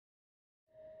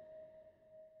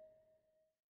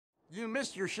You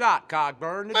missed your shot,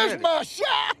 Cogburn. Missed my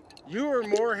shot! You are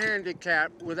more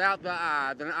handicapped without the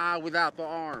eye than I without the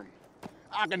arm.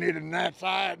 I can hit a gnat's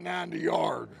eye at 90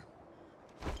 yards.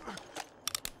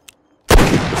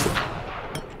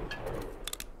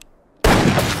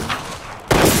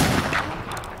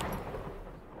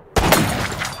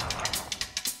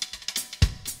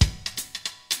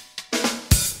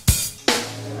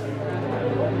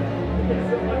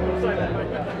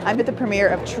 I'm at the premiere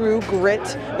of True Grit,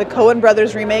 the Coen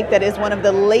brothers remake that is one of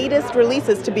the latest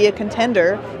releases to be a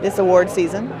contender this award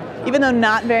season. Even though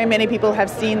not very many people have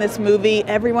seen this movie,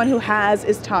 everyone who has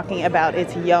is talking about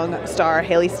its young star,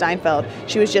 Hailee Steinfeld.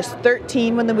 She was just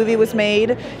 13 when the movie was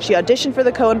made. She auditioned for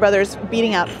the Coen brothers,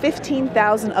 beating out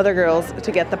 15,000 other girls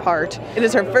to get the part. It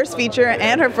is her first feature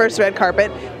and her first red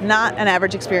carpet, not an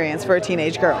average experience for a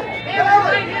teenage girl.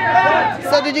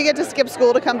 So did you get to skip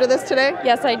school to come to this today?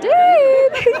 Yes, I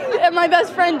did. And my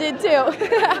best friend did too.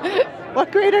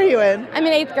 What grade are you in? I'm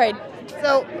in 8th grade.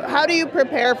 So how do you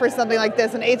prepare for something like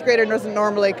this? An 8th grader doesn't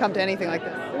normally come to anything like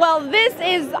this. Well, this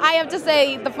is, I have to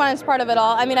say, the funnest part of it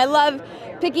all. I mean, I love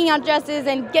picking out dresses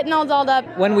and getting all dolled up.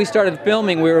 When we started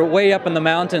filming, we were way up in the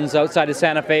mountains outside of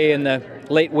Santa Fe in the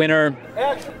late winter.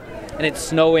 And it's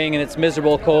snowing and it's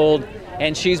miserable cold.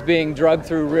 And she's being drugged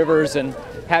through rivers and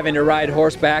having to ride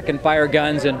horseback and fire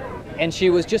guns. And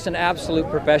she was just an absolute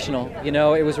professional. You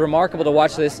know, it was remarkable to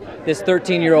watch this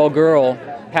 13-year-old girl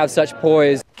have such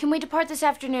poise. Can we depart this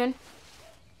afternoon?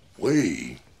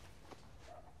 We?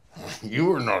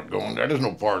 You are not going. That is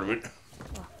no part of it.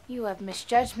 Well, you have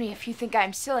misjudged me if you think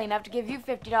I'm silly enough to give you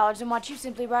 $50 and watch you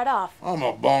simply ride off. I'm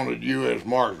a bonded U.S.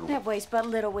 Marshal. That weighs but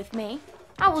little with me.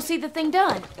 I will see the thing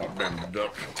done. I've been the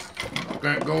ducks.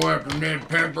 Can't go after Ned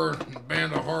Pepper and a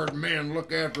band of hard men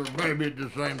look after a baby at the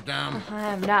same time. I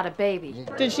am not a baby.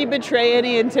 Did she betray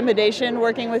any intimidation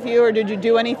working with you, or did you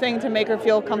do anything to make her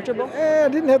feel comfortable? I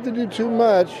didn't have to do too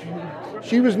much.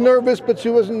 She was nervous, but she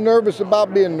wasn't nervous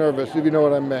about being nervous, if you know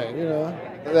what I mean. You know,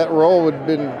 that role would have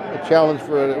been a challenge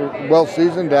for a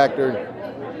well-seasoned actor.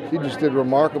 She just did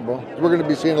remarkable. We're going to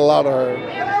be seeing a lot of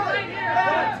her.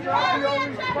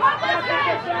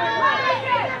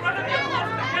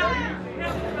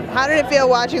 How did it feel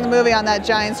watching the movie on that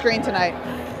giant screen tonight?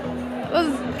 It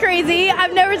was crazy.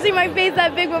 I've never seen my face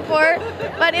that big before,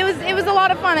 but it was a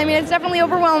lot of fun. I mean, it's definitely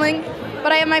overwhelming,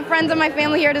 but I have my friends and my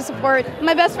family here to support.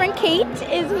 My best friend Kate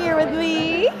is here with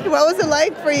me. What was it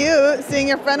like for you seeing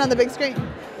your friend on the big screen?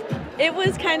 It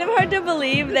was kind of hard to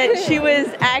believe that she was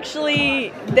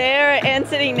actually there and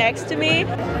sitting next to me.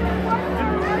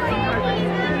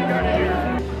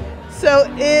 So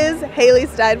is Hailee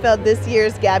Steinfeld this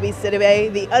year's Gabby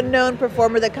Sidibe, the unknown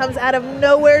performer that comes out of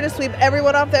nowhere to sweep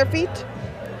everyone off their feet?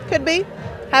 Could be.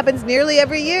 Happens nearly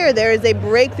every year. There is a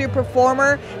breakthrough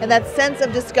performer, and that sense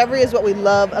of discovery is what we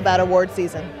love about award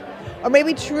season. Or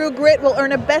maybe True Grit will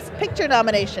earn a Best Picture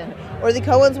nomination, or the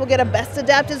Coens will get a Best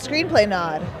Adapted Screenplay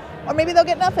nod. Or maybe they'll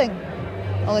get nothing.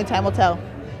 Only time will tell.